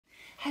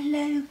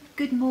Hello,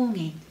 good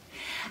morning.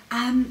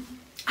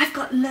 I've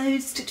got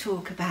loads to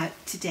talk about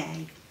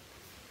today.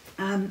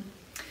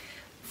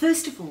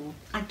 First of all,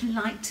 I'd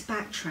like to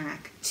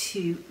backtrack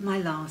to my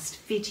last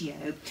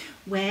video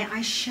where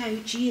I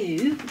showed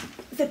you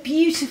the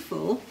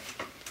beautiful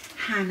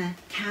Hannah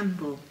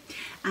Campbell.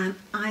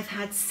 I've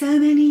had so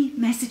many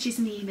messages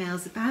and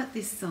emails about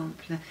this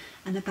sampler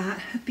and about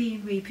her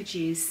being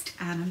reproduced,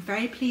 and I'm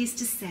very pleased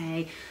to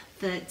say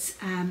that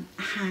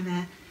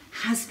Hannah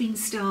has been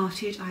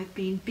started. I've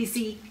been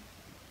busy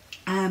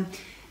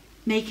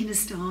making a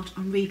start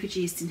on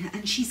reproducing her,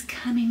 and she's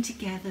coming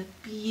together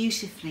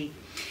beautifully.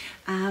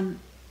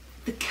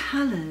 The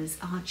colours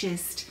are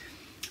just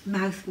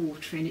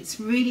mouth-watering. It's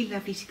really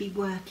lovely to be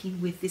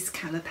working with this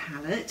colour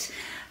palette.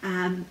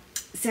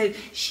 So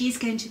she's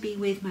going to be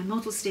with my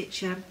model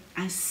stitcher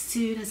as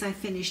soon as I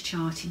finish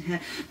charting her.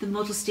 The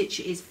model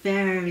stitcher is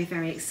very,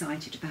 very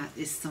excited about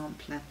this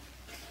sampler.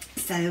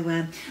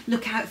 So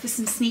look out for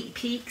some sneak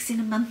peeks in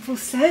a month or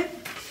so.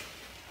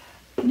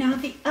 Now,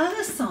 the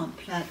other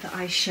sampler that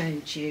I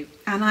showed you,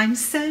 and I'm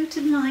so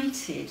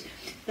delighted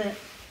that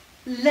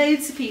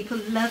loads of people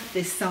love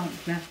this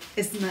sampler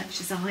as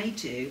much as I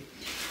do,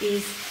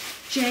 is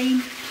Jane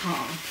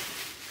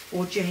Heath,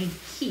 or Jane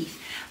Heath.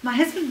 My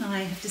husband and I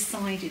have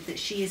decided that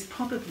she is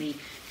probably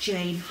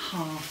Jane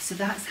Heath, so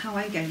that's how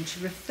I'm going to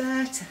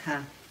refer to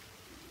her.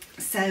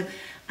 So,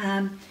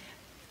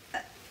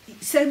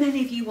 so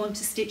many of you want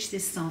to stitch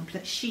this sampler.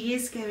 She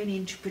is going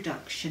into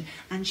production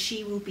and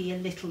she will be a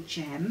little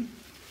gem.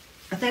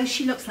 Although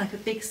she looks like a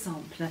big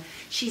sampler,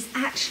 she's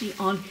actually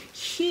on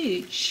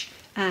huge,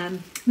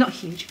 not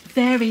huge,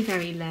 very,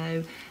 very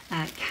low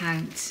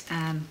count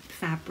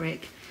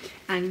fabric,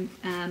 and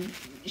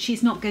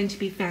she's not going to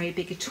be very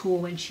big at all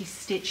when she's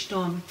stitched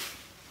on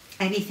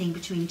anything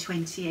between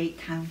 28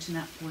 count and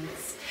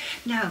upwards.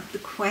 Now, the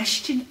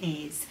question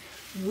is,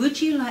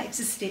 would you like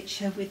to stitch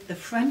her with the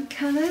front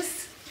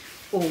colours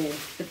or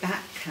the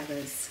back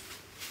colours?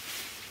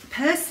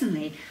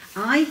 Personally,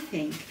 I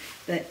think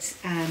that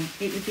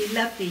it would be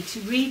lovely to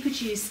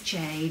reproduce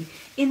Jane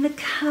in the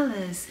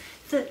colours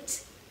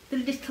that the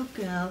little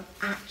girl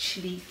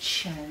actually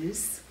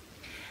chose.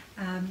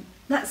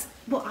 That's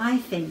what I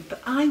think,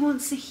 but I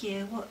want to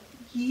hear what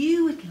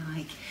you would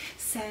like.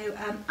 So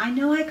I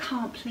know I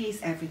can't please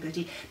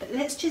everybody, but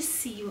let's just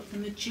see what the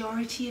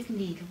majority of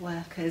needle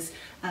workers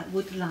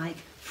would like,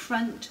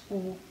 front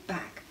or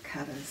back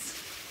colours.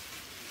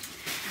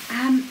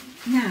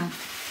 Now,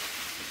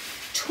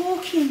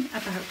 talking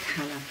about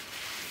colour.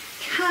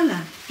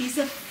 Colour is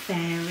a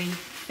very,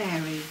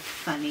 very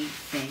funny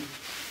thing.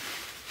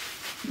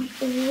 We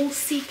all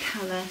see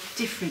colour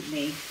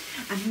differently,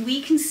 and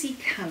we can see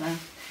colour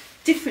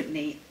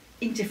differently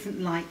in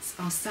different lights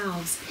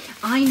ourselves.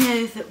 I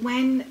know that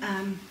when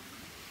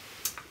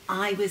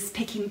I was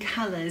picking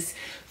colours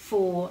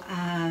for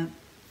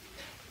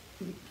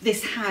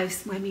this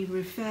house, when we were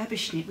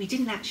refurbishing it, we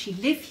didn't actually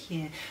live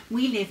here.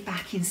 We lived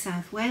back in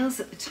South Wales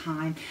at the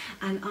time,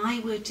 and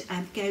I would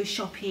go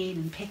shopping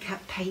and pick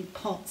up paint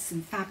pots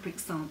and fabric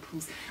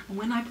samples, and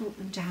when I brought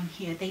them down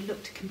here they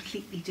looked a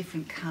completely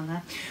different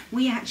colour.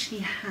 We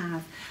actually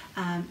have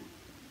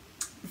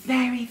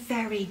very,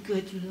 very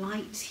good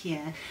light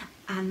here,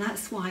 and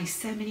that's why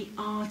so many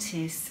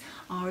artists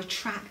are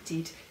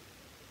attracted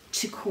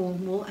to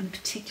Cornwall, and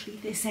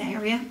particularly this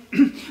area.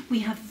 We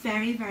have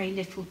very, very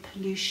little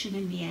pollution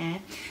in the air,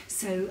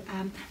 so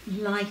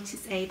light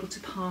is able to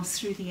pass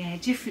through the air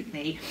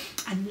differently,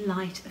 and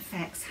light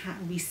affects how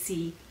we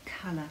see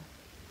colour.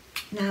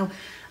 Now,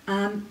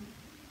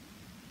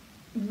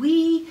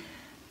 we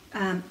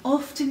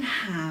often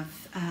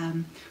have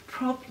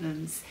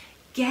problems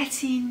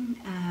getting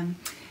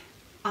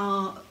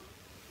our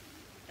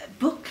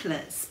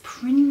booklets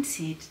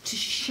printed to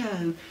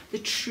show the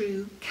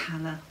true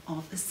colour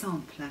of a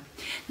sampler.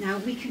 Now,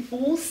 we can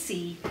all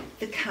see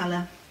the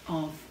colour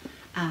of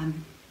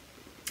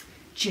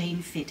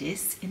Jane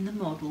Fiddis in the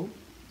model,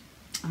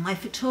 and my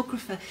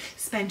photographer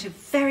spent a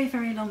very,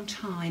 very long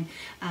time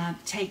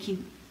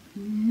taking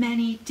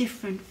many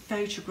different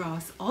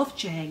photographs of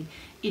Jane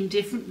in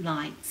different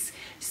lights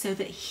so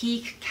that he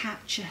could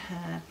capture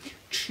her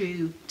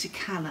true to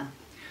colour.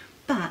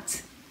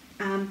 But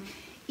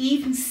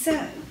even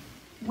so,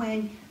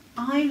 when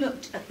I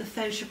looked at the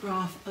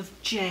photograph of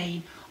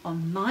Jane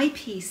on my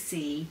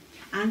PC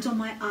and on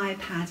my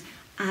iPad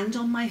and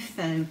on my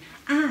phone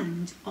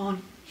and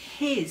on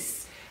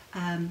his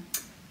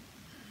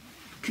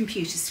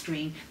computer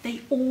screen,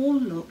 they all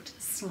looked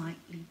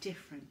slightly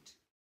different.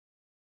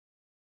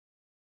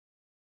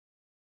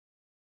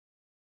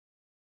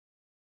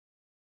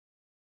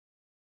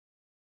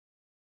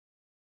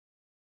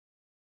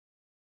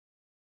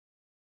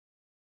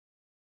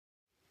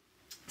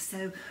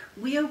 So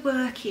we are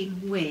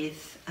working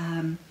with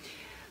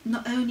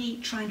not only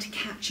trying to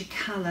capture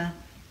colour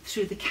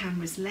through the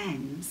camera's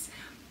lens,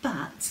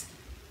 but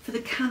for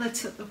the colour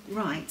to look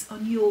right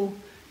on your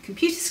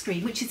computer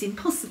screen, which is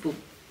impossible,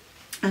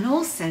 and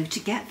also to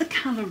get the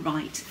colour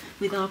right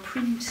with our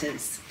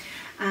printers.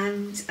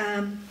 And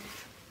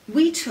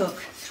we took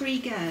 3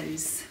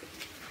 goes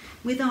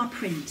with our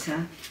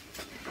printer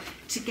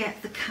to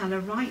get the colour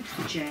right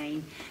for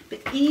Jane.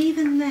 But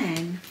even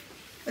then,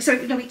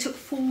 sorry, no, it took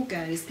 4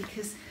 goes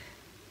because,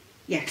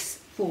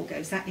 yes, 4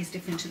 goes, that is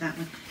different to that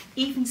one.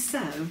 Even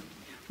so,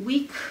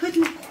 we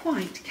couldn't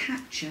quite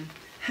capture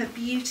her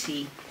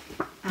beauty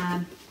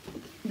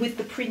with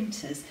the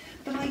printers.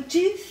 But I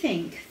do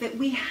think that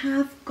we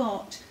have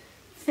got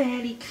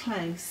fairly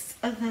close,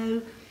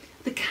 although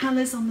the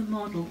colours on the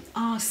model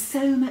are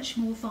so much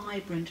more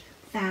vibrant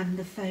than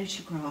the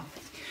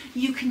photograph.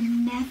 You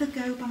can never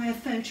go by a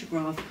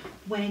photograph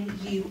when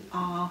you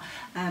are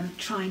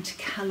trying to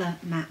colour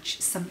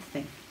match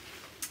something.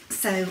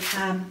 So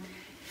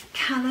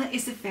colour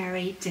is a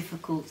very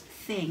difficult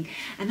thing,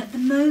 and at the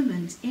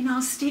moment in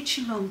our Stitch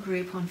Along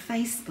group on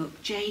Facebook,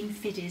 Jane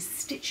Fiddy's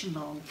Stitch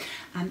Along,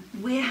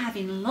 we're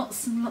having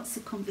lots and lots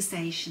of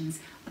conversations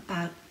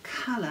about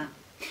colour,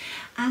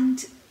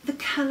 and the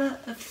colour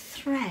of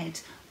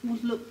thread will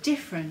look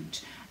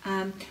different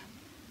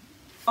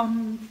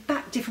on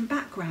different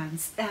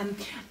backgrounds,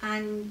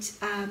 and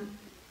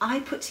I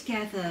put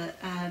together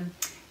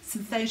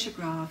some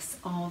photographs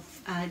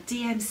of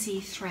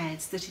DMC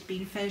threads that had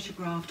been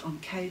photographed on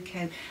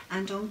cocoa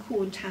and on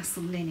corn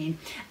tassel linen,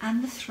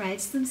 and the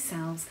threads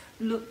themselves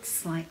looked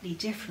slightly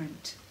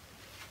different.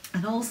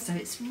 And also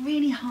it's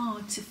really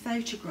hard to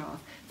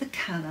photograph the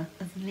colour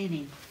of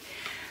linen.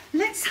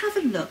 Let's have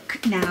a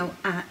look now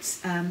at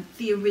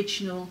the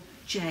original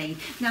Jane.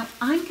 Now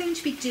I'm going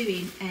to be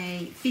doing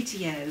a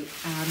video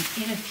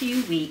in a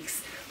few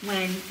weeks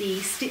when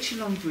the Stitch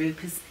Along group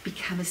has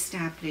become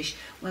established,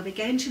 where we're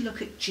going to look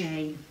at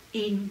Jane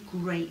in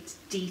great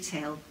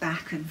detail,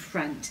 back and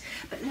front.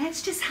 But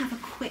let's just have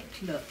a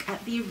quick look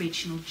at the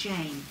original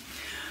Jane.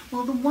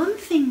 Well, the one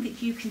thing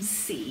that you can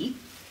see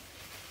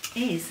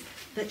is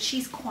that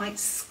she's quite,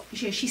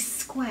 she's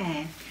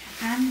square,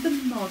 and the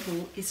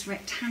model is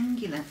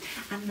rectangular,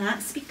 and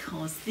that's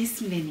because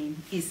this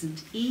linen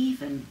isn't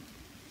even.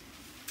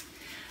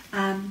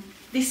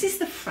 This is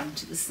the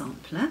front of the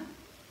sampler.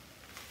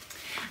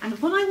 And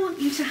what I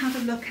want you to have a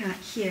look at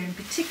here in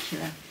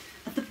particular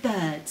are the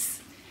birds.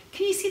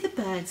 Can you see the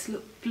birds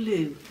look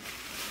blue?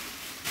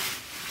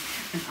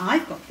 And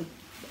I've got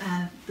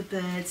the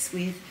birds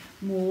with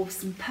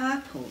some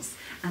purples,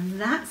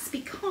 and that's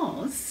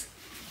because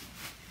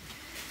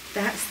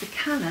that's the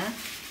colour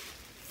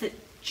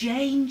that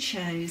Jane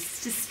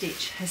chose to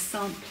stitch her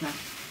sampler.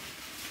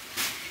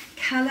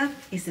 Colour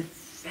is a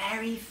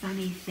very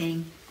funny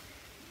thing,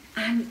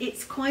 and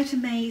it's quite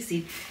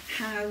amazing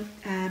how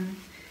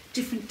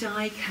different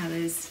dye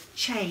colours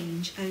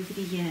change over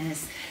the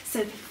years.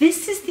 So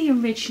this is the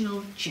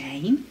original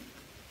Jane.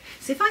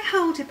 So if I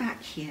hold her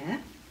back here,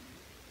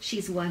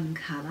 she's one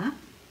colour,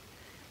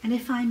 and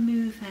if I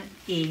move her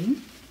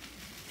in,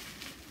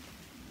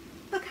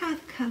 look how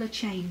the colour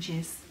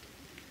changes.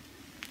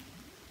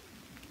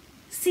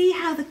 See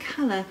how the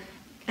colour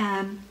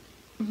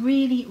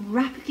really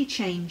rapidly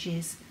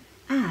changes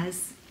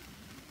as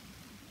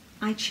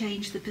I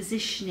change the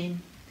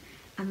positioning,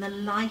 and the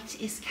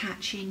light is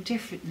catching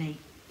differently,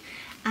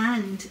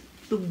 and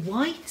the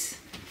white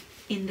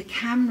in the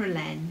camera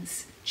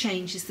lens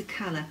changes the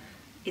colour.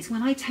 It's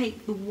when I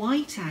take the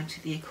white out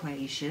of the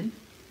equation,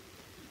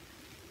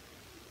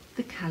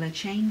 the colour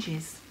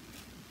changes.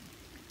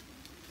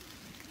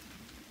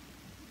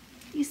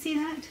 You see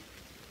that?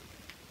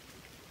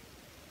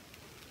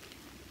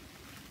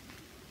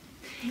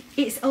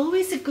 It's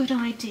always a good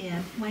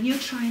idea when you're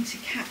trying to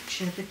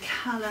capture the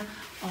colour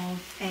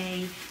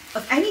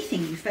of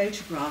anything you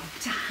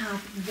photograph to have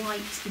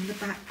white in the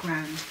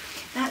background.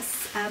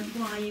 That's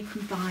why you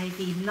can buy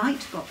the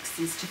light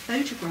boxes to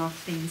photograph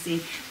things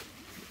in.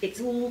 It's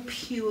all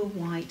pure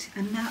white,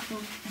 and that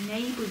will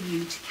enable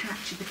you to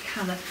capture the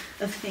colour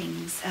of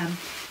things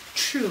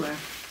truer.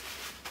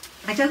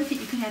 I don't think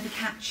you can ever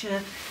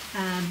capture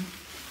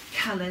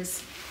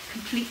colours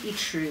completely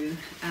true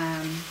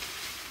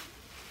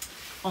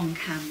on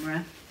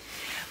camera.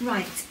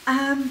 Right,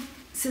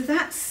 so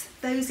that's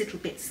those little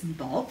bits and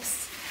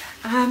bobs.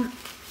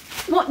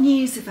 What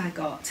news have I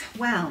got?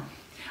 Well,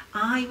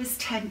 I was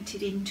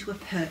tempted into a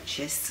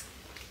purchase.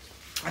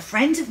 A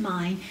friend of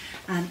mine,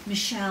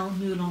 Michelle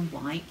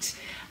Moulin-White,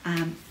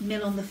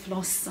 Mill on the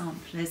Floss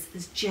Samplers,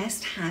 has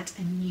just had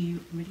a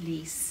new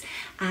release,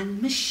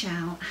 and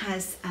Michelle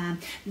has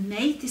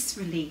made this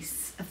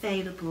release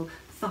available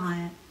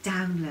via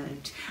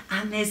download,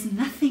 and there's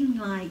nothing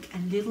like a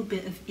little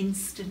bit of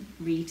instant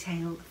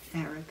retail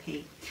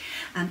therapy.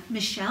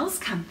 Michelle's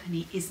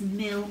company is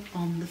Mill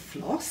on the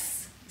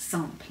Floss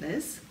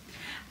Samplers,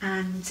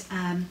 and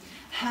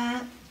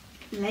her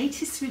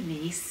latest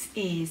release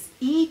is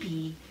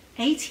EB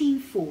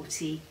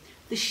 1840,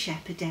 The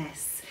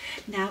Shepherdess.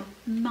 Now,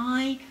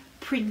 my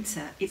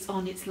printer is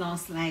on its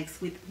last legs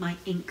with my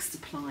ink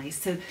supply,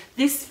 so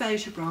this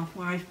photograph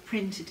where I've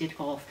printed it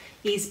off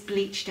is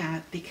bleached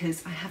out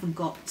because I haven't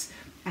got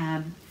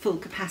full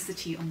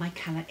capacity on my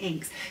colour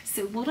inks.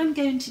 So what I'm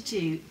going to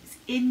do is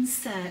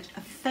insert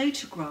a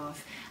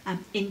photograph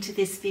into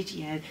this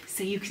video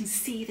so you can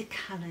see the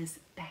colours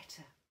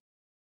better.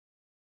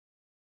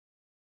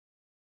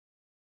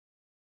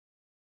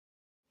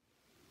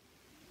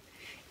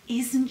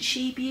 Isn't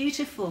she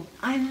beautiful?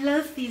 I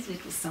love these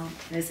little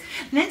samplers.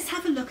 Let's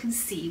have a look and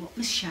see what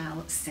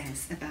Michelle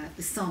says about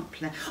the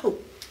sampler. Oh,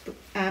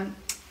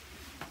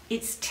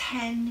 it's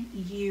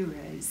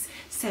 €10,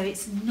 so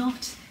it's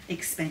not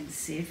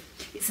expensive.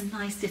 It's a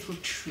nice little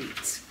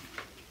treat.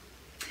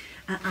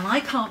 And I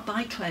can't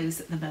buy clothes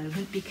at the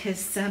moment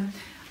because I've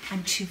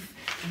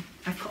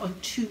put on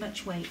too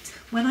much weight.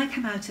 When I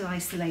come out of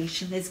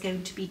isolation, there's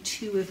going to be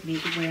 2 of me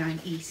the way I'm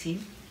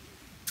eating.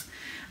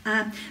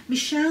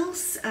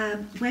 Michelle's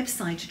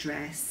website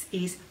address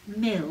is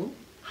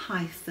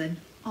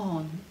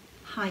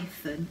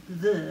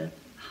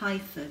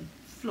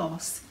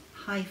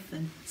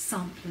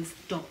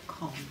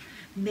mill-on-the-floss-samplers.com.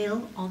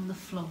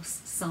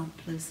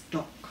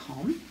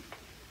 mill-on-the-floss-samplers.com.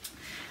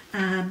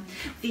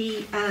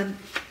 The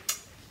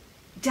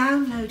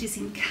download is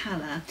in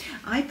colour.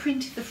 I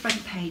printed the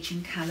front page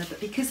in colour, but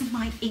because of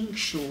my ink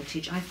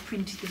shortage, I've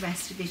printed the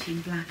rest of it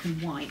in black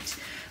and white.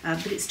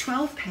 But it's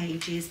 12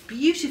 pages,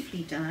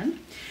 beautifully done.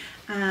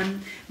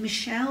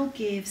 Michelle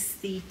gives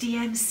the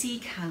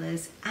DMC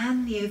colours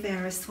and the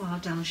Auvera Soir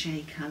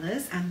d'Alger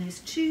colours, and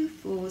there's 2,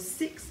 4,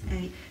 6,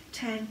 8,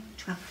 10,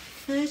 12,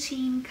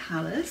 13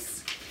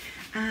 colours.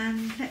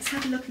 And let's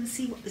have a look and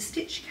see what the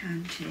stitch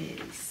count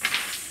is.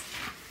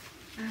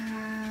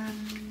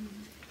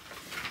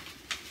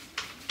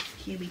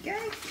 Here we go.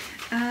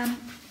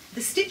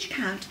 The stitch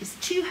count is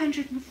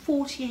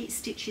 248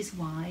 stitches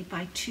wide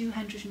by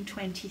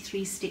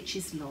 223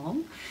 stitches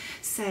long.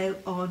 So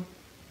on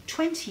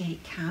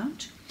 28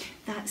 count,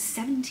 that's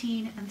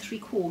 17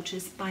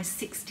 3/4 by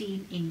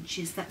 16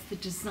 inches. That's the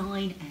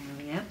design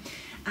area.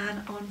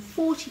 And on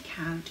 40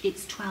 count,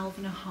 it's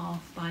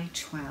 12.5 by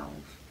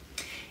 12.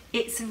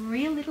 It's a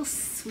real little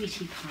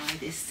sweetie pie,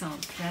 this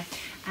sampler,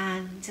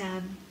 and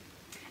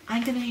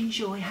I'm going to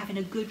enjoy having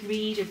a good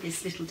read of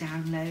this little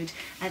download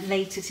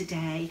later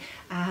today.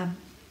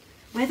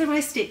 Whether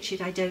I stitch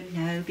it, I don't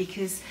know,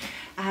 because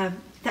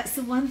that's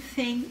the one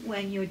thing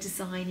when you're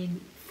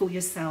designing for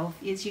yourself,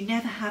 is you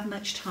never have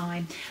much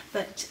time.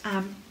 But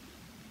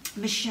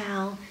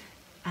Michelle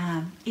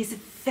is a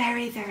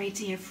very, very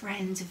dear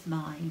friend of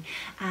mine,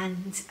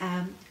 and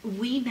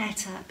we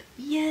met up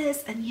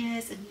years and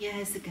years and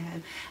years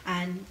ago,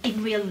 and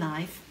in real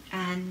life,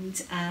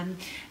 and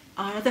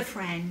our other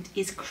friend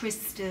is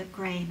Krista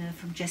Gramer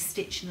from Just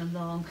Stitching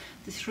Along.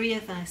 The 3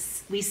 of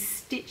us, we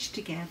stitched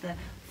together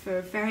for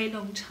a very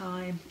long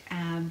time.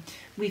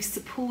 We've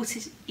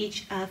supported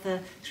each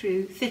other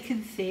through thick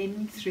and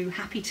thin, through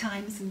happy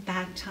times and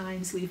bad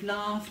times. We've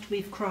laughed,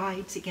 we've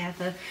cried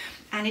together,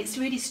 and it's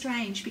really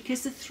strange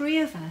because the 3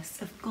 of us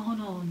have gone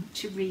on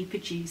to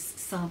reproduce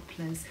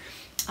samplers.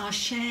 Our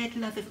shared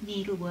love of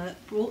needlework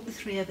brought the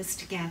 3 of us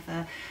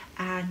together,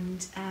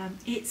 and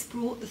it's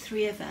brought the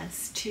 3 of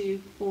us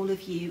to all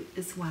of you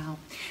as well.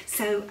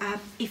 So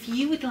if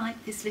you would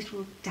like this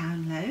little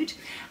download,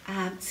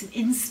 some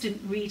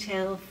instant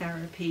retail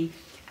therapy,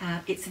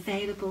 it's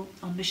available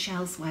on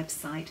Michelle's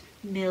website,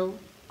 Mill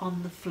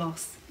on the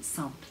Floss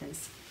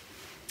Samplers.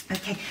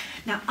 Okay,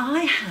 now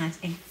I had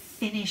a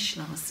finish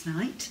last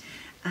night,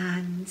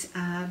 and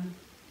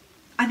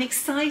I'm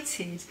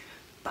excited,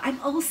 but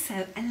I'm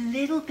also a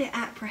little bit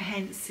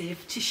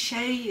apprehensive to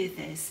show you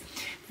this.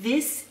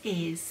 This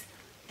is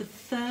the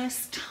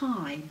first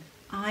time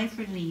I've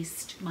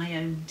released my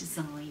own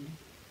design.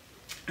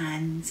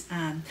 And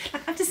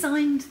I've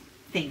designed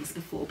things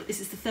before, but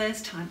this is the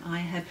first time I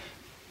have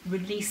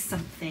released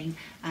something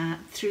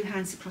through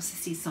Hands Across the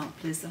Sea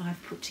samplers that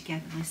I've put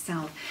together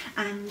myself.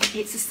 And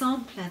it's a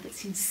sampler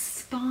that's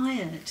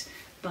inspired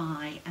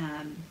by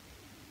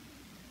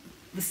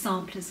the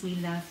samplers we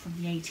love from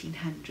the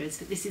 1800s,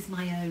 but this is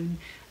my own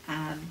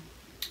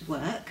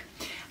work,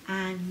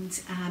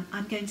 and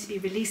I'm going to be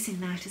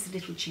releasing that as a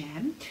little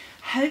gem,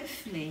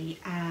 hopefully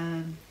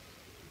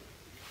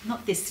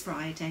not this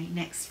Friday,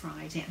 next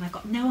Friday, and I've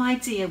got no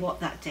idea what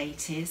that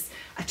date is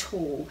at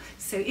all.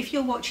 So if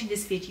you're watching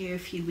this video a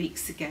few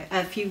weeks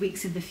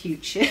in the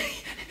future,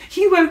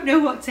 you won't know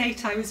what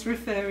date I was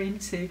referring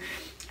to.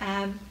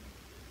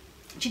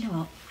 Do you know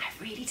what? I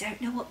really don't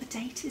know what the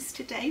date is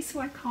today, so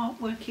I can't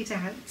work it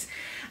out.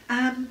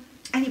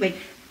 Anyway,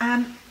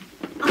 I'm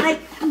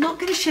not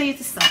going to show you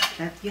the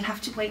sampler. You'll have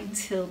to wait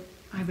until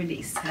I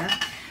release her.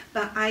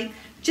 But I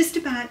just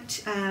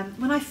about,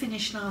 when I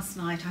finished last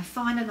night, I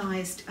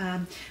finalised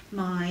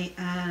my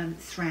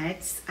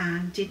threads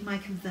and did my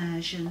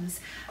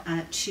conversions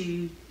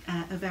to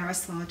Auvera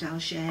Soir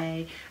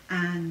d'Alger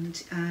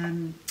and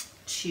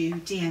to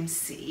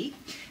DMC.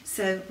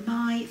 So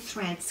my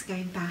threads are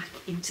going back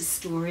into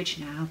storage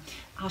now.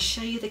 I'll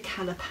show you the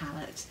colour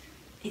palette.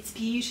 It's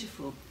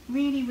beautiful,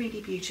 really,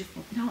 really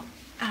beautiful. Now,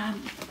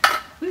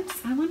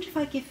 whoops, I wonder if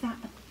I give that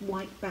a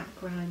white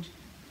background,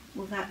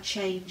 will that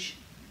change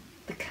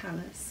the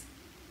colours?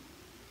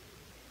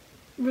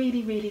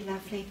 Really, really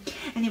lovely.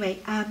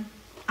 Anyway,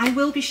 I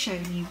will be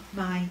showing you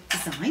my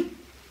design,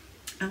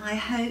 and I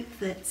hope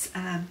that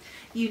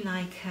you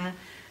like her.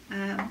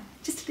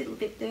 Just a little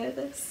bit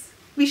nervous.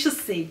 We shall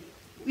see.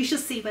 We shall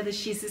see whether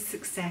she's a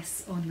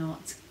success or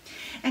not.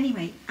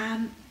 Anyway,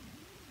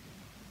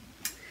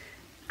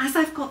 as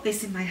I've got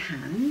this in my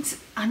hand,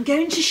 I'm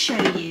going to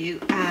show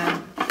you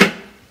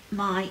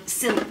my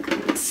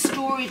silk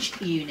storage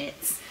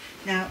units.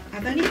 Now,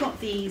 I've only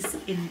got these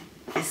in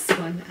this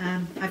one.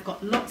 I've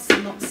got lots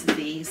and lots of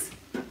these.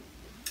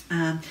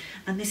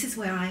 And this is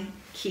where I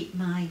keep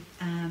my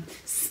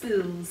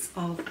spools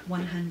of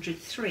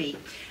 103.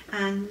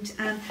 And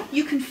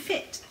you can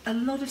fit a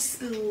lot of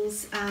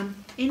spools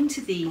into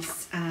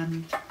these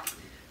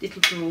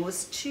little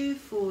drawers. 2,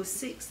 4,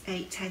 6,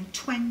 8, 10,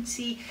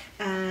 20,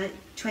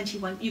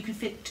 21. You can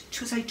fit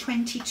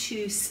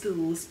 22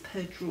 spools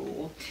per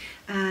drawer,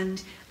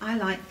 and I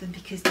like them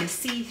because they're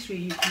see-through.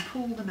 You can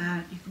pull them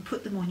out, you can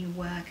put them on your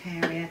work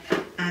area,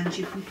 and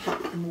you can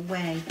pop them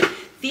away.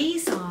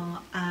 These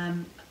are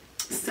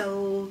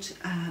sold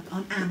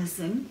on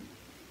Amazon,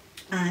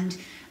 and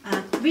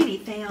really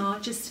they are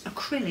just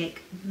acrylic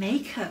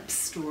makeup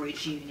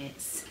storage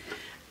units.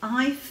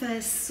 I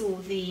first saw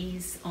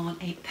these on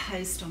a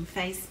post on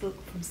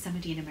Facebook from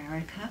somebody in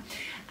America,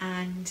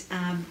 and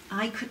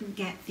I couldn't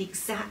get the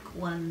exact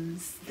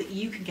ones that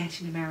you can get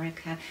in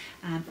America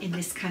in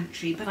this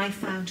country, but I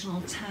found an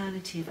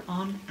alternative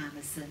on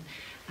Amazon.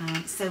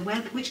 So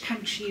which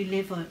country you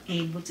live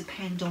in will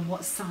depend on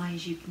what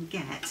size you can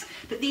get,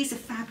 but these are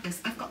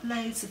fabulous. I've got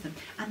loads of them,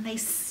 and they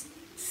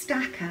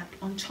stack up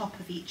on top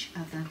of each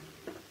other.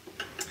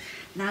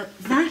 Now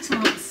that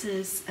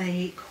answers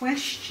a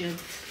question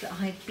that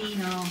I've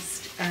been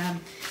asked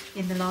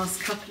in the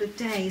last couple of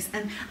days,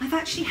 and I've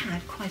actually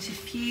had quite a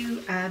few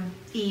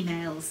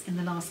emails in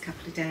the last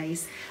couple of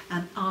days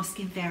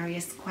asking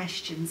various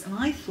questions, and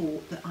I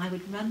thought that I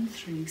would run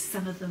through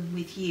some of them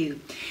with you.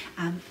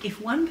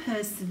 If one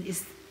person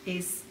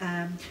is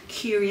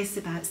curious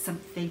about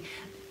something,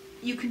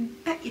 you can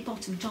bet your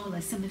bottom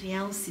dollar somebody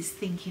else is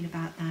thinking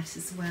about that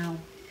as well.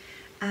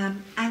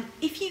 And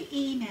if you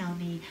email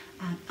me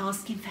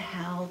asking for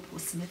help or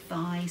some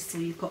advice, or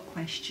you've got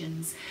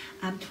questions,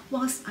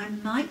 whilst I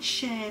might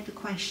share the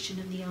question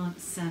and the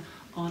answer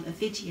on a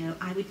video,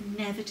 I would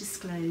never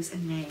disclose a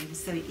name,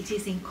 so it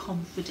is in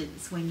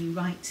confidence when you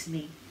write to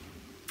me.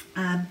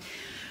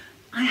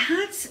 I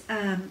had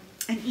an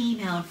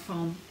email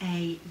from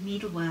a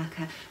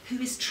needleworker who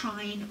is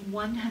trying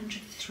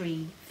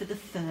 103 for the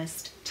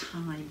first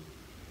time,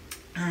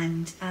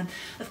 and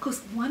of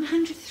course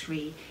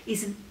 103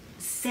 is an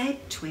Z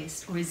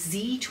twist or a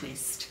Z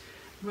twist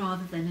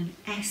rather than an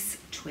S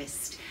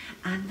twist,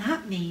 and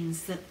that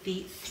means that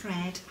the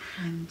thread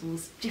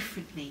handles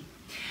differently,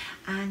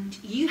 and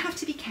you have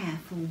to be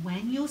careful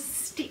when you're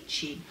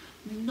stitching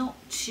not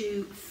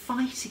to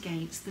fight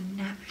against the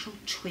natural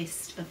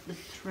twist of the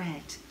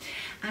thread.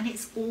 And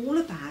it's all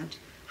about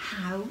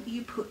how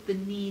you put the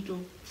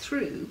needle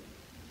through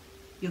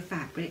your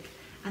fabric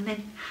and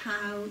then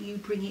how you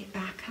bring it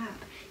back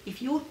up.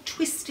 If you're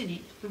twisting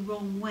it the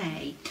wrong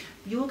way,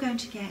 you're going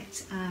to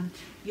get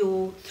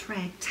your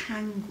thread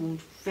tangled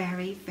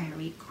very,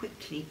 very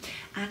quickly.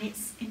 And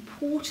it's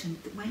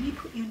important that when you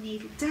put your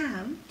needle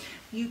down,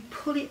 you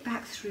pull it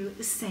back through at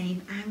the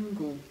same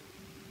angle.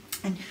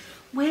 And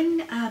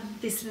when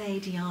this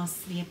lady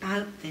asked me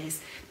about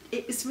this,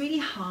 it was really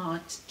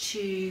hard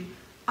to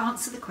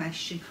answer the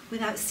question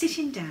without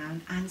sitting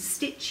down and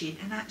stitching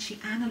and actually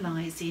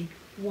analysing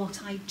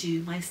what I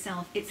do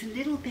myself. It's a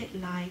little bit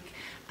like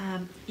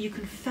you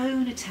can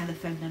phone a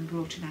telephone number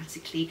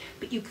automatically,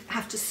 but you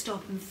have to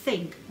stop and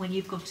think when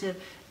you've got to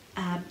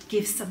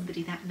give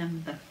somebody that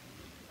number.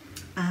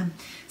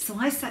 So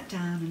I sat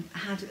down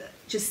and had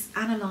just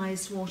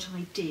analysed what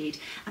I did,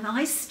 and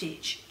I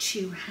stitch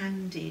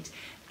two-handed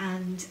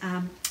and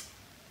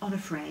on a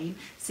frame.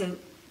 So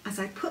as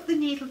I put the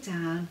needle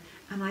down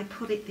and I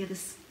pull it the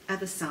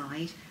other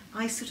side,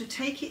 I sort of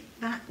take it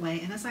that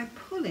way, and as I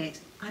pull it,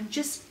 I'm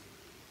just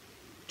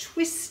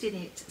twisting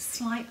it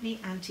slightly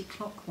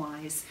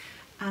anti-clockwise,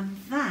 and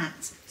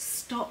that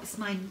stops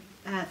my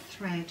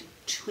thread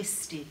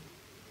twisting.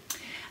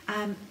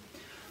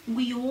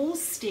 We all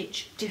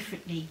stitch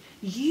differently.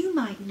 You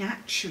might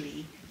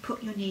naturally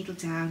put your needle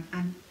down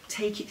and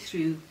take it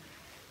through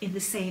in the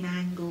same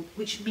angle,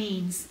 which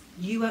means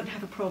you won't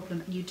have a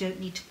problem and you don't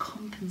need to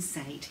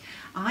compensate.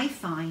 I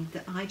find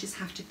that I just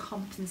have to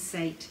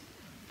compensate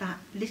that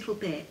little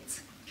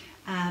bit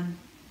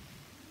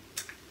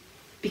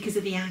because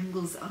of the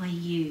angles I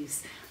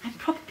use. I'm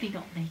probably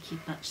not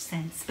making much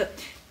sense,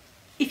 but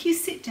if you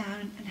sit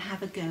down and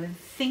have a go and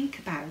think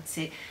about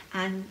it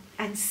and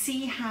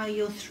see how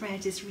your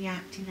thread is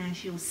reacting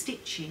as you're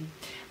stitching,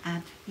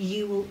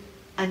 you will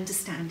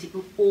understand. It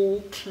will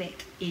all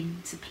click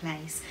into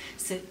place.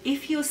 So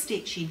if you're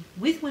stitching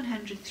with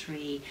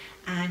 103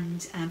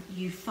 and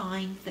you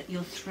find that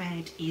your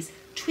thread is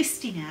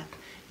twisting up,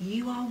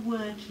 you are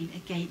working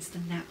against the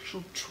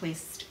natural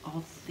twist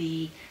of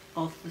the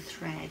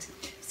thread.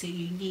 So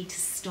you need to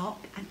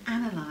stop and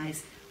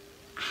analyse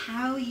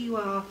how you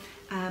are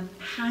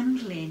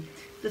handling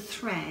the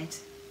thread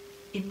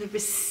in the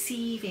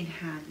receiving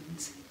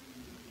hand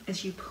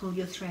as you pull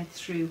your thread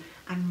through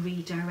and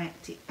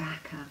redirect it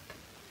back up.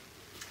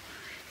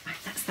 Right,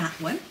 that's that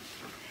one.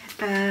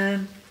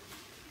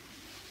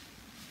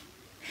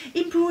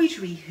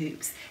 Embroidery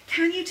hoops.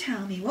 Can you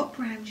tell me what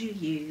brand you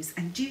use,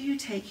 and do you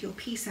take your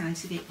piece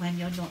out of it when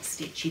you're not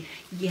stitching?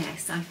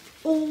 Yes, I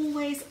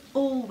always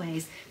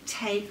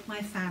take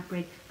my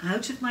fabric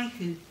out of my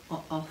hoop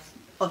or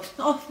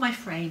off my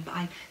frame, but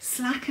I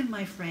slacken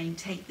my frame,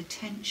 take the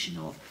tension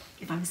off.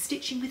 If I'm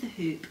stitching with a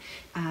hoop,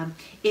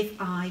 if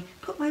I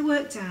put my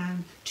work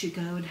down to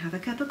go and have a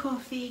cup of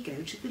coffee,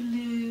 go to the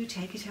loo,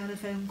 take a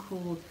telephone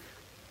call,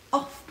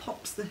 off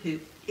pops the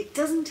hoop. It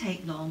doesn't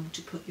take long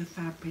to put your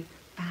fabric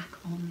back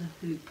on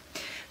the hoop.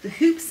 The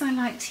hoops I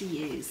like to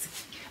use,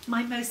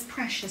 my most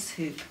precious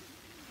hoop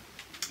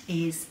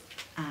is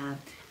an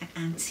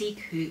antique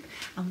hoop,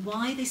 and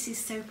why this is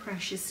so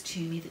precious to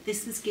me, that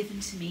this was given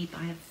to me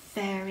by a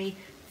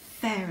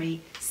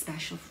very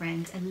special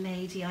friend, a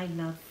lady I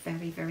love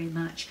very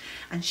much,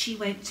 and she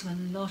went to a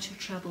lot of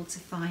trouble to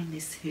find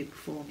this hoop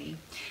for me.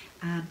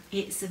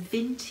 It's a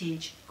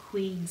vintage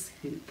Queen's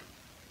hoop,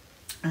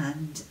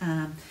 and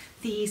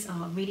these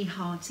are really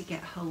hard to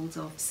get hold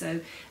of,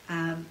 so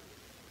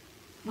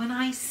when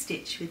I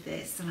stitch with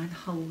this and I'm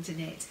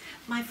holding it,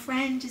 my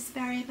friend is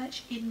very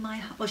much in my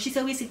heart. Well, she's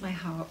always in my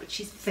heart, but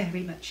she's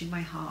very much in my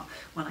heart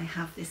when I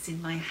have this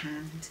in my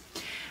hand.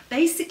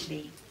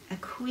 Basically, a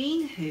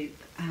queen hoop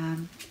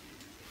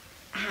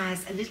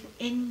has a little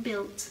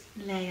inbuilt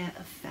layer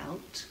of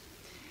felt,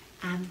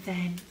 and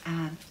then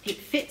it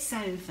fits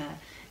over,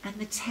 and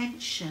the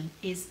tension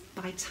is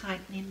by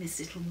tightening this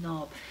little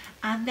knob.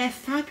 And they're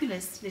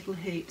fabulous little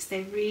hoops,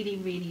 they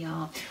really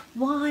are.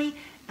 Why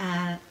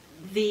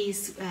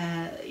these,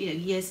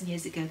 years and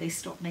years ago they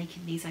stopped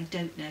making these, I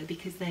don't know,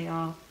 because they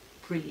are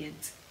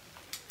brilliant.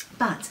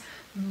 But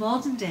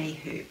modern day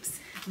hoops,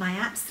 my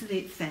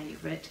absolute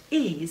favourite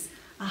is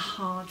a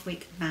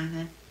Hardwick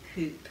Manor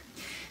hoop.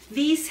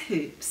 These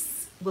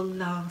hoops will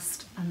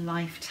last a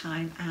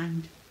lifetime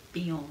and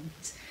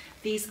beyond.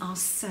 These are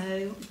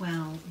so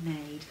well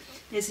made.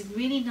 There's a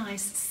really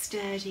nice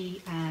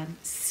sturdy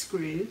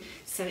screw,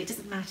 so it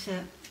doesn't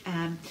matter.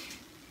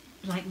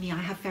 Like me, I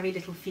have very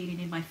little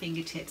feeling in my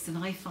fingertips, and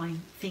I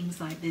find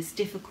things like this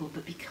difficult,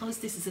 but because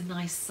this is a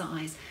nice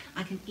size,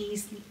 I can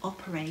easily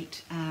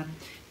operate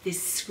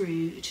this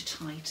screw to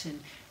tighten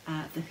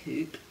the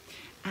hoop.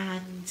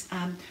 And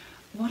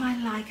what I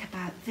like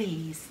about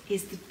these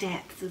is the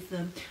depth of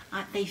them.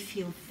 They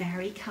feel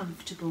very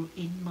comfortable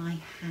in my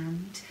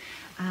hand.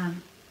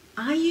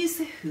 I use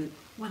the hoop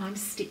when I'm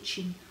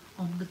stitching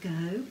on the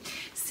go,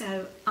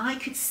 so I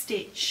could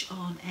stitch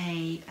on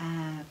a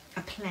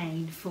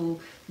plane for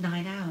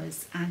 9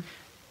 hours, and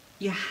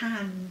your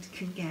hand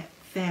can get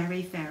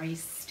very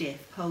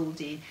stiff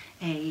holding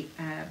a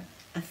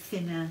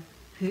thinner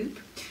hoop.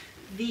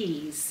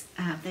 These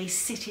they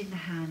sit in the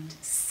hand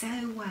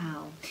so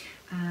well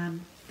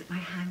that my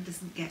hand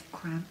doesn't get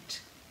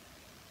cramped.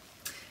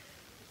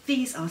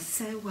 These are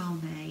so well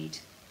made.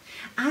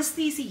 As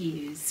these are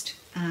used,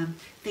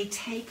 they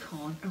take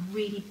on a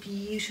really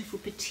beautiful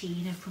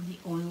patina from the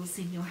oils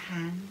in your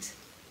hand.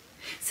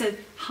 So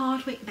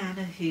Hardwick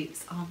Manor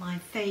hoops are my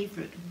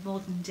favourite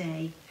modern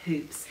day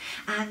hoops,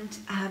 and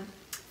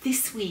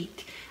this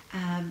week,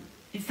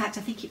 in fact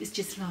I think it was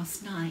just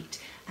last night,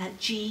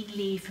 Jean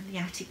Lee from the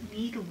Attic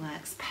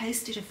Needleworks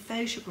posted a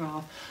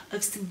photograph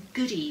of some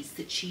goodies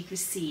that she'd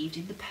received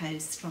in the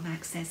post from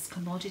Access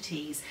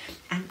Commodities,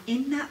 and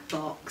in that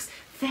box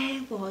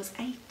there was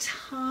a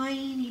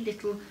tiny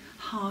little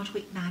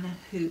Hardwick Manor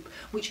hoop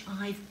which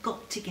I've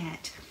got to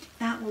get.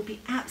 That will be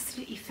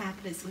absolutely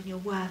fabulous when you're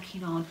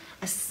working on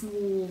a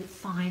small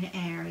fine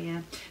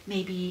area,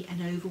 maybe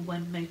an over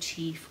one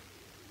motif.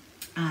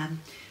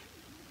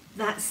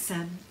 That's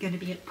going to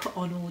be put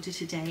on order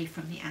today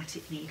from the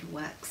Attic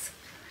Needleworks.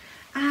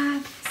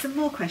 Some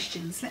more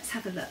questions, let's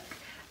have a look.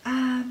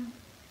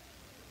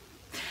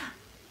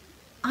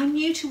 I'm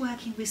new to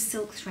working with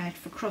silk thread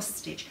for cross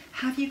stitch.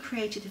 Have you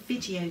created a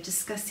video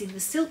discussing the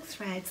silk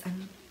threads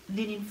and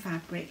linen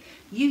fabric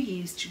you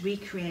use to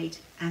recreate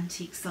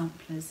antique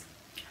samplers?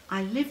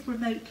 I live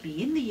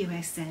remotely in the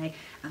USA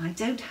and I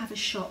don't have a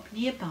shop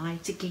nearby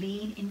to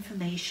glean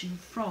information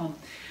from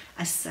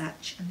as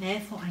such, and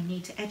therefore I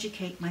need to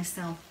educate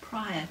myself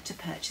prior to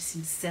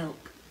purchasing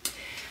silk.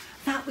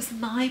 That was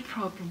my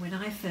problem when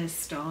I first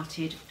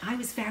started. I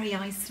was very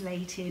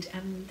isolated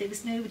and there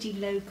was nobody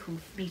local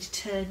for me to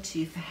turn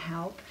to for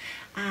help,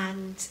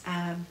 and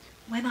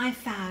when I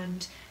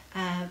found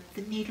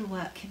the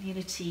needlework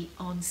community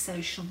on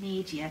social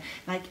media,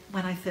 like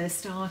when I first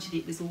started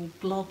it was all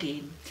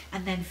blogging,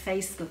 and then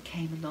Facebook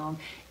came along,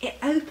 it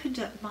opened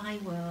up my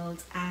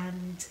world,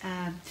 and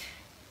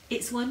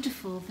it's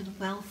wonderful the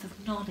wealth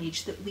of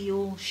knowledge that we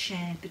all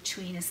share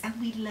between us, and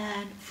we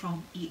learn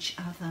from each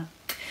other.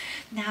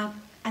 Now,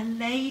 a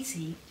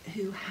lady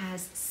who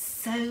has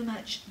so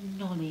much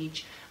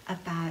knowledge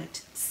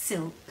about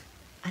silk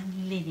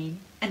and linen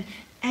and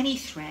any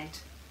thread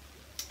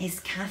is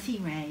Kathy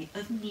Ray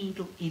of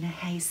Needle in a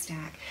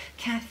Haystack.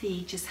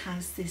 Kathy just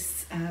has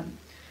this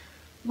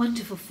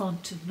wonderful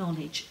font of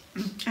knowledge,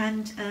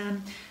 and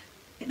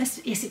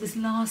it was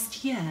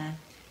last year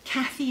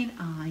Kathy and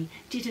I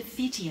did a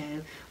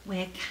video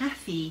where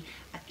Kathy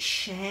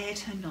shared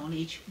her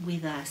knowledge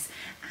with us,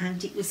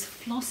 and it was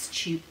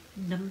Flosstube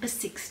number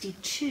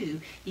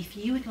 62. If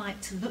you would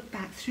like to look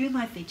back through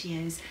my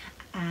videos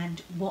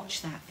and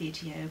watch that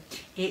video,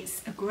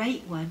 it's a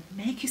great one.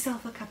 Make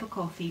yourself a cup of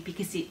coffee,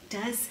 because it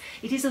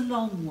is a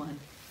long one,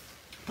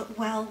 but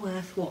well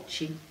worth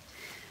watching.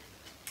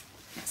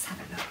 Let's have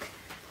a look.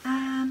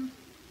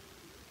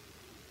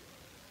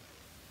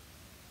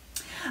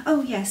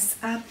 Oh yes,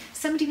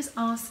 somebody was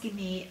asking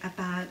me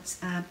about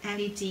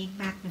LED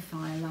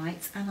magnifier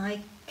lights, and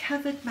I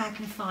covered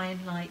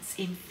magnifying lights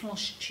in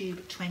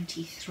Flosstube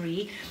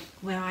 23,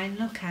 where I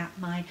look at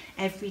my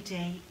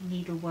everyday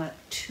needlework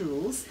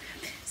tools.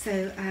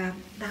 So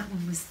that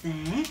one was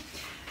there.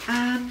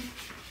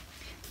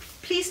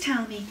 Please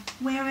tell me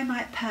where I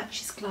might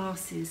purchase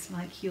glasses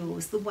like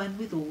yours, the one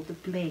with all the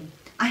bling.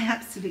 I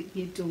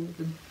absolutely adore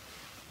them.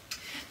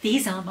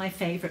 These are my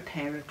favourite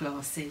pair of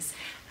glasses,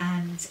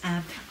 and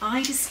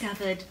I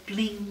discovered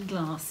bling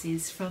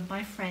glasses from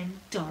my friend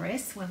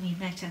Doris when we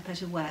met up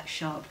at a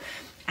workshop,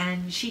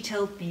 and she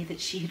told me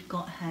that she had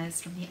got hers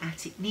from the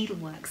attic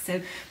needlework.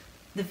 So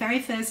the very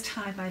first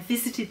time I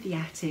visited the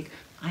attic,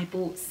 I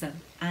bought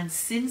some, and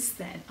since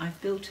then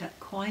I've built up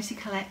quite a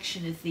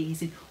collection of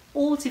these in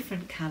all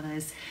different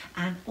colours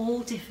and all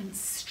different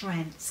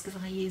strengths,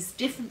 because I use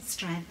different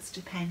strengths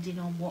depending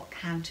on what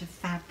count of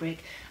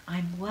fabric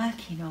I'm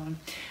working on.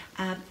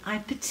 I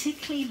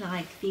particularly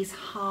like these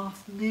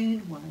half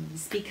moon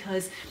ones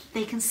because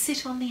they can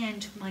sit on the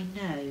end of my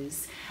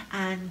nose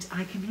and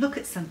I can look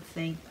at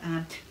something,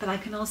 but I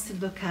can also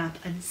look up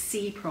and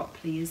see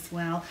properly as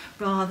well,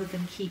 rather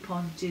than keep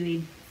on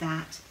doing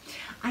that.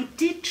 I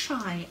did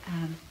try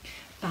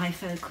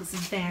bifocals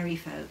and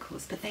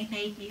varifocals, but they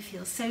made me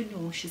feel so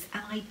nauseous,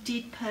 and I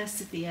did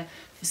persevere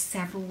for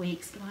several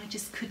weeks, but I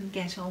just couldn't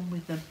get on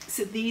with them.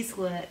 So these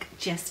work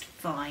just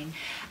fine.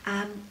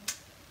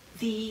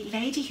 The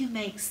lady who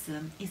makes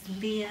them is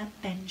Leah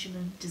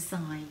Benjamin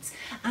Designs,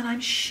 and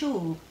I'm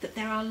sure that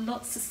there are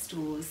lots of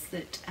stores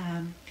that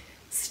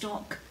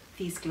stock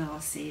these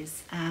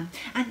glasses,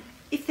 and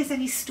if there's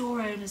any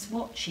store owners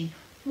watching,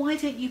 why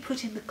don't you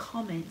put in the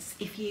comments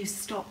if you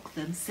stock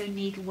them, so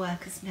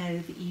needleworkers know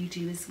that you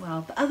do as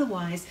well. But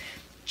otherwise,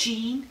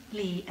 Jean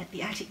Lee at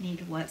the Attic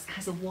Needleworks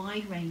has a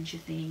wide range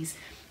of these.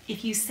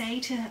 If you say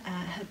to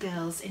her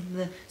girls in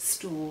the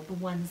store, the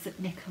ones that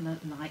Nicola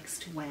likes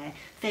to wear,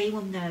 they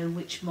will know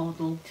which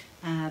model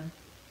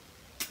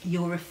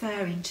you're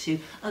referring to,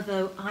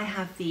 although I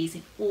have these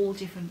in all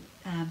different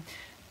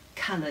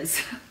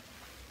colours.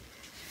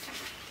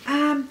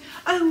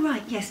 Oh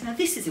right, yes, now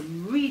this is a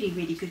really,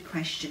 really good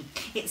question.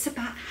 It's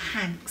about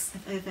hanks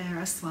of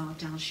Overa Soie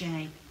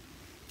d'Alger.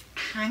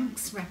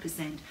 Hanks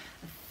represent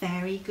a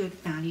very good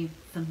value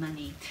for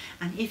money,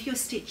 and if you're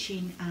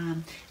stitching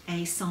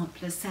a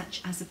sampler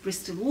such as a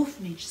Bristol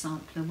Orphanage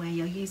sampler where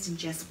you're using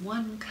just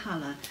one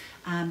colour,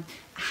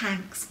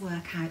 hanks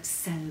work out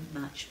so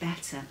much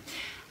better.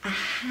 A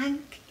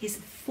hank is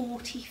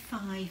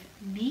 45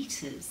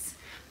 metres,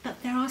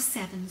 but there are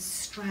 7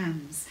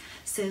 strands,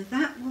 so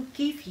that will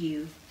give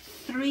you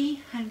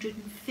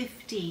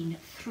 315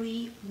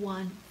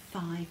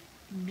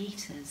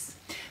 metres.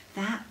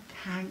 That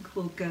hank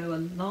will go a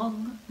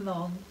long,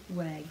 long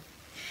way.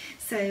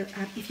 So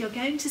if you're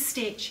going to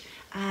stitch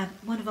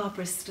one of our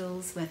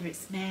Bristols, whether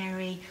it's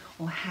Mary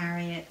or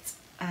Harriet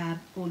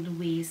or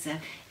Louisa,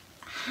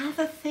 have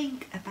a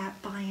think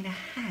about buying a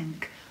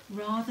hank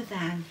rather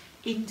than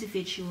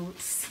individual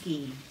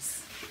schemes.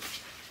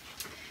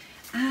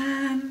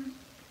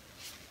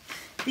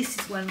 This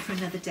is one for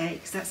another day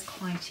because that's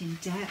quite in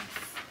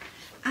depth.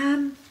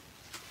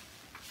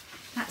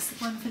 That's the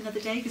one for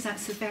another day because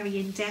that's a very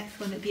in-depth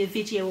one. It'll be a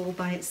video all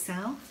by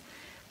itself.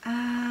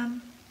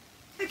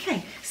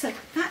 Okay, so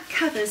that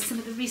covers some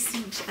of the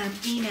recent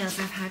emails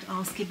I've had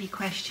asking me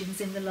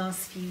questions in the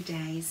last few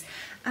days.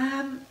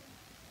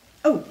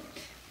 Oh,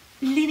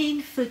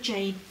 linen for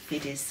Jane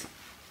Fiddis.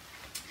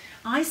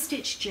 I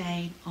stitched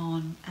Jane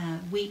on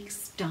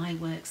Weeks Dye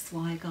Works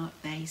Zweigart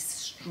base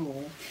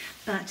straw,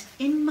 but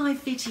in my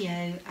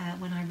video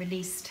when I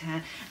released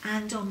her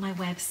and on my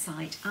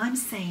website, I'm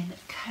saying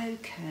that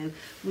Cocoa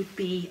would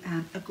be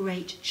a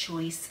great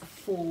choice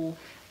for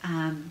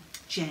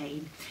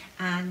Jane,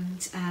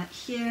 and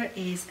here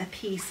is a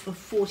piece of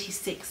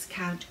 46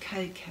 count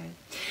Cocoa.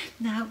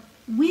 Now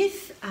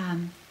with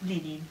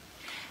linen,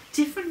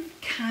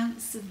 different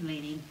counts of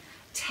linen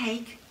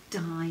take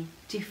dye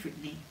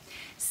differently.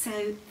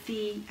 So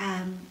the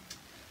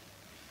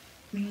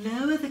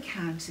lower the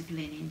count of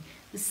linen,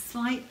 the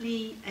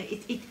slightly,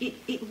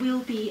 it will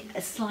be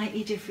a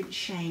slightly different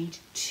shade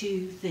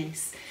to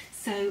this.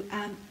 So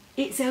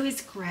it's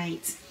always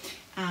great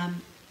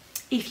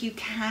if you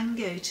can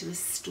go to a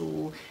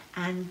store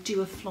and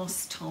do a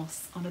floss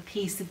toss on a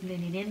piece of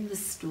linen in the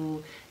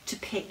store to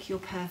pick your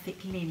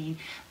perfect linen.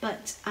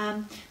 But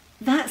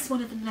that's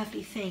one of the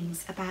lovely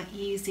things about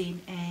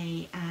using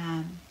a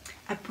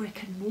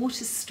brick and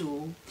mortar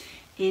store,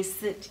 is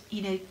that,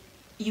 you know,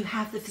 you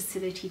have the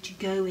facility to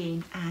go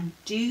in and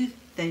do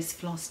those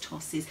floss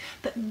tosses,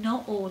 but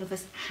not all of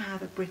us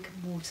have a brick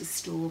and mortar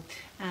store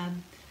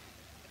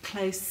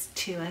close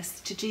to us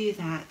to do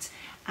that.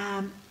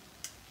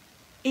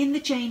 In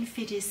the Jane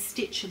Fiddis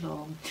Stitch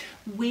Along,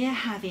 we're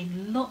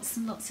having lots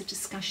and lots of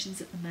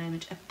discussions at the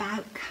moment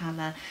about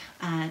colour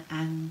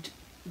and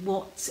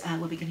what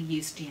we're going to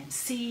use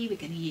DMC, we're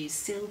going to use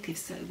silk, if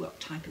so what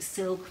type of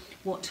silk,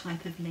 what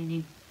type of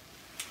linen.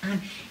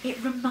 And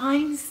it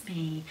reminds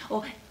me,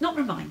 or not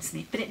reminds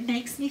me, but it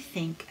makes me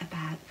think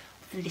about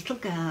the little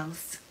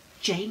girls,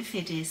 Jane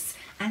Fiddis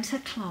and her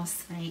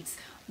classmates,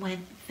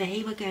 when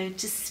they were going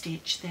to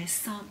stitch their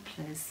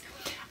samplers.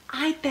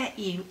 I bet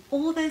you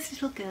all those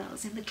little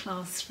girls in the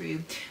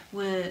classroom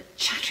were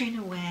chattering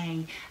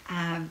away,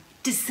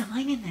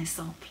 designing their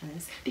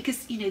samplers,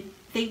 because, you know,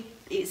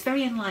 it's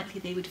very unlikely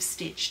they would have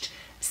stitched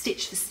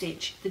stitch for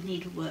stitch the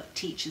needlework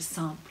teacher's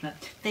sampler.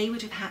 They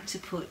would have had to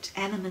put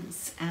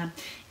elements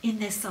in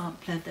their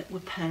sampler that were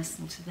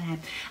personal to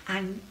them.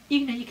 And,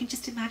 you know, you can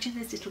just imagine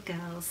those little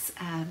girls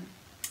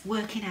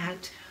working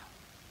out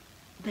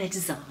their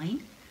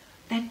design,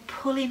 then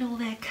pulling all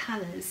their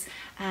colours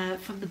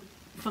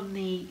from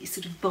the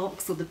sort of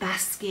box or the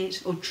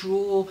basket or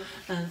drawer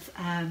of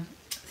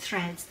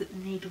threads that the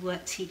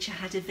needlework teacher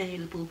had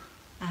available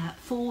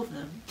for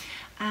them.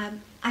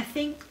 I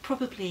think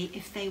probably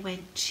if they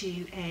went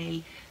to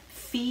a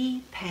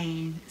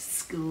fee-paying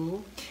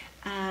school,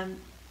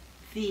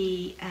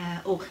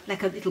 or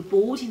like a little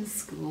boarding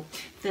school,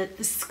 that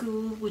the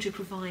school would have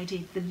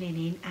provided the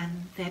linen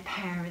and their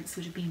parents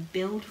would have been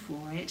billed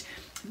for it.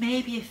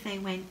 Maybe if they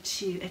went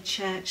to a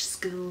church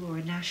school or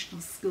a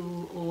national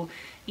school or,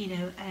 you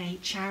know, a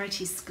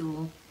charity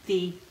school,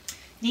 the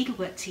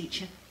needlework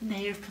teacher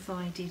may have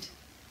provided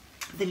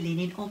the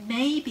linen, or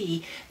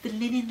maybe the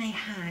linen they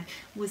had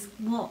was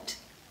what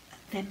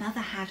their mother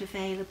had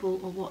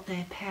available or what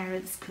their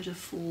parents could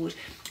afford.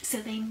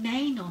 So they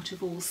may not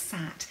have all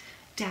sat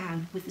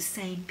down with the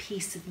same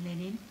piece of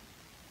linen.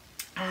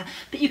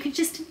 But you can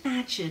just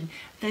imagine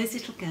those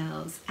little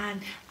girls,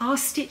 and our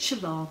stitch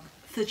along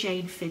for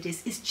Jane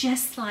Fiddis is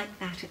just like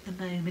that at the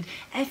moment.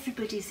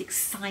 Everybody's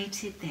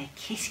excited, they're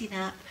kitting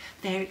up,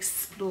 they're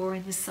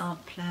exploring the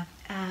sampler.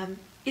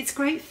 It's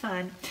great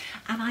fun,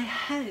 and I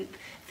hope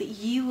that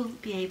you will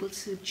be able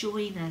to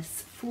join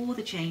us for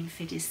the Jane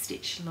Fiddis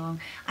Stitch Along.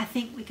 I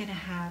think we're going to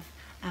have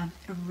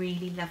a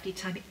really lovely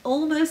time. It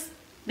almost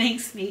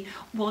makes me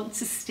want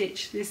to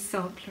stitch this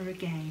sampler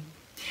again.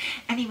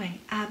 Anyway,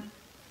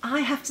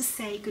 I have to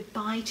say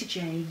goodbye to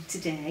Jane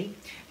today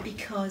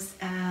because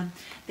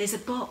there's a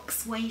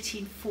box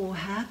waiting for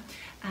her.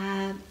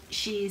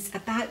 She's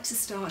about to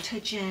start her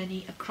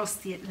journey across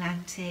the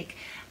Atlantic,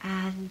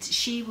 and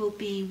she will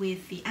be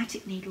with the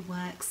Attic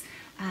Needleworks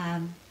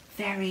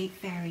very,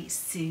 very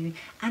soon,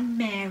 and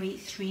Mary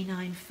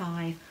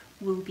 395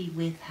 will be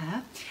with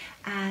her.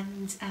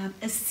 And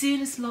as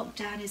soon as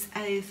lockdown is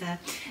over,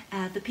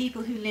 the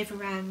people who live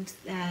around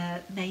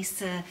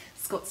Mesa,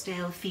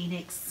 Scottsdale,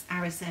 Phoenix,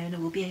 Arizona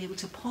will be able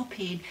to pop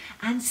in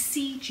and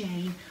see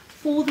Jane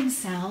for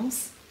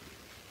themselves.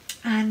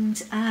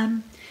 And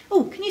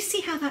oh, can you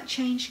see how that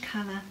changed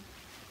colour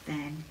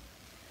then?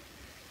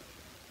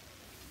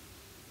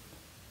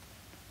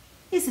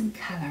 Isn't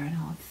colour an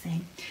odd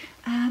thing?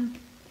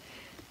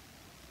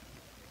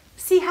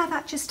 See how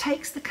that just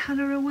takes the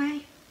colour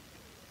away?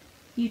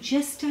 You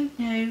just don't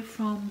know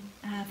from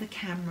the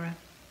camera.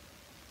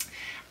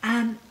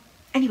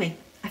 Anyway,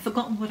 I've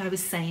forgotten what I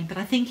was saying, but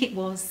I think it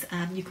was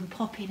you can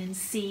pop in and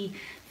see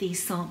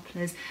these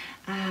samplers.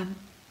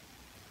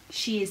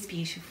 She is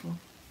beautiful.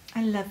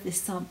 I love this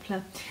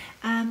sampler.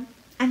 And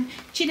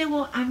do you know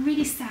what? I'm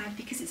really sad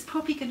because it's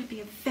probably going to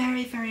be a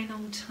very, very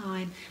long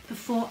time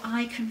before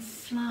I can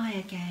fly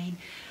again.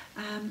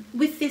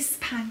 With this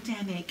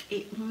pandemic,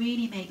 it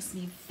really makes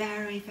me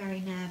very, very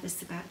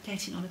nervous about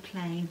getting on a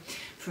plane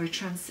for a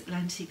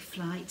transatlantic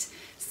flight.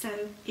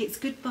 So it's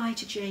goodbye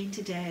to Jane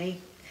today,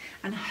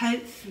 and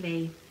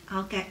hopefully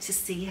I'll get to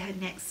see her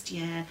next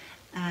year,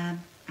 and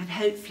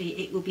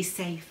hopefully it will be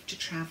safe to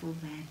travel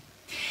then.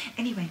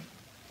 Anyway,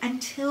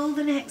 until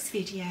the next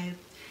video,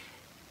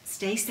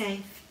 stay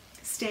safe,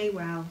 stay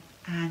well,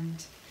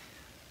 and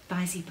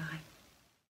bye-bye.